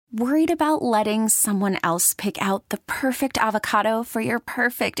Worried about letting someone else pick out the perfect avocado for your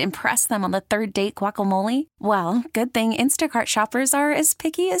perfect impress them on the third date guacamole? Well, good thing Instacart shoppers are as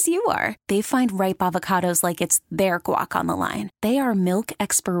picky as you are. They find ripe avocados like it's their guac on the line. They are milk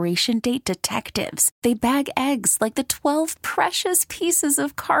expiration date detectives. They bag eggs like the 12 precious pieces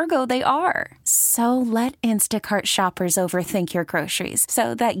of cargo they are. So let Instacart shoppers overthink your groceries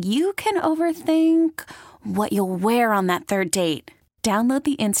so that you can overthink what you'll wear on that third date. Download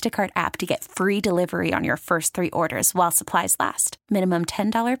the Instacart app to get free delivery on your first 3 orders while supplies last. Minimum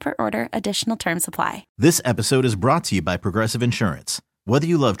 $10 per order. Additional terms apply. This episode is brought to you by Progressive Insurance. Whether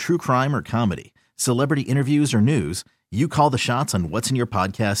you love true crime or comedy, celebrity interviews or news, you call the shots on what's in your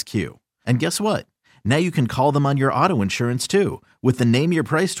podcast queue. And guess what? Now you can call them on your auto insurance too with the Name Your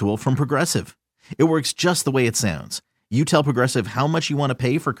Price tool from Progressive. It works just the way it sounds. You tell Progressive how much you want to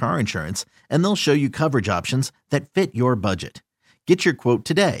pay for car insurance, and they'll show you coverage options that fit your budget. Get your quote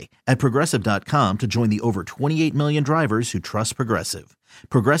today at Progressive.com to join the over 28 million drivers who trust Progressive.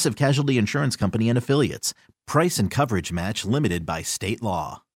 Progressive Casualty Insurance Company and Affiliates. Price and coverage match limited by state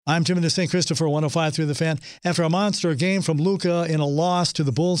law. I'm Tim in the St. Christopher 105 through the Fan. After a monster game from Luka in a loss to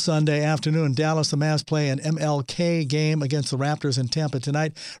the Bulls Sunday afternoon, Dallas, the Mavs play an MLK game against the Raptors in Tampa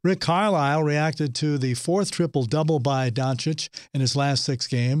tonight. Rick Carlisle reacted to the 4th triple-double by Doncic in his last 6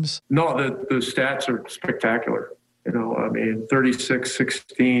 games. No, the stats are spectacular. 36,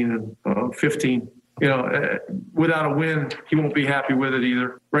 16, and 15. Without a win, he won't be happy with it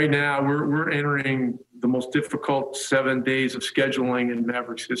either. Right now, we're entering the most difficult 7 days of scheduling in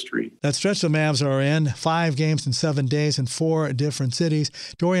Mavericks history. That stretch the Mavs are in, 5 games in 7 days in 4 different cities.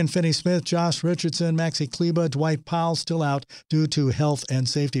 Dorian Finney-Smith, Josh Richardson, Maxi Kleber, Dwight Powell still out due to health and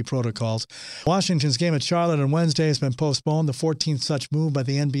safety protocols. Washington's game at Charlotte on Wednesday has been postponed, the 14th such move by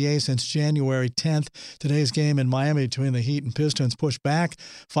the NBA since January 10th. Today's game in Miami between the Heat and Pistons pushed back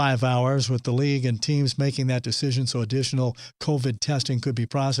 5 hours, with the league and teams making that decision so additional COVID testing could be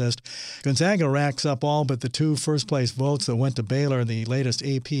processed. Gonzaga racks up all but the 2 first-place votes that went to Baylor in the latest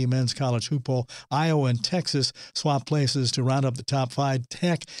AP Men's College Hoop Poll. Iowa and Texas swap places to round up the top 5.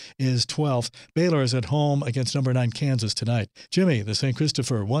 Tech is 12th. Baylor is at home against number 9 Kansas tonight. Jimmy, the St.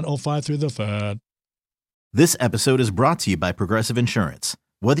 Christopher 105 through the Fan. This episode is brought to you by Progressive Insurance.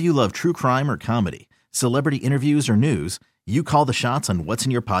 Whether you love true crime or comedy, celebrity interviews or news, you call the shots on what's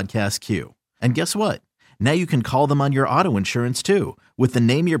in your podcast queue. And guess what? Now you can call them on your auto insurance too with the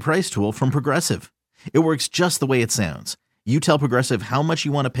Name Your Price tool from Progressive. It works just the way it sounds. You tell Progressive how much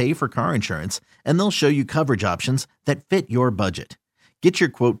you want to pay for car insurance, and they'll show you coverage options that fit your budget. Get your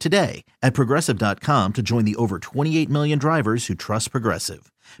quote today at Progressive.com to join the over 28 million drivers who trust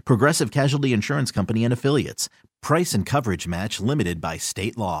Progressive. Progressive Casualty Insurance Company and Affiliates. Price and coverage match limited by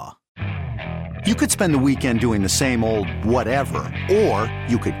state law. You could spend the weekend doing the same old whatever, or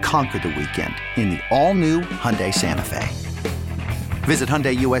you could conquer the weekend in the all-new Hyundai Santa Fe. Visit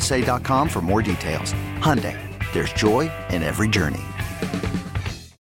HyundaiUSA.com for more details. Hyundai, there's joy in every journey.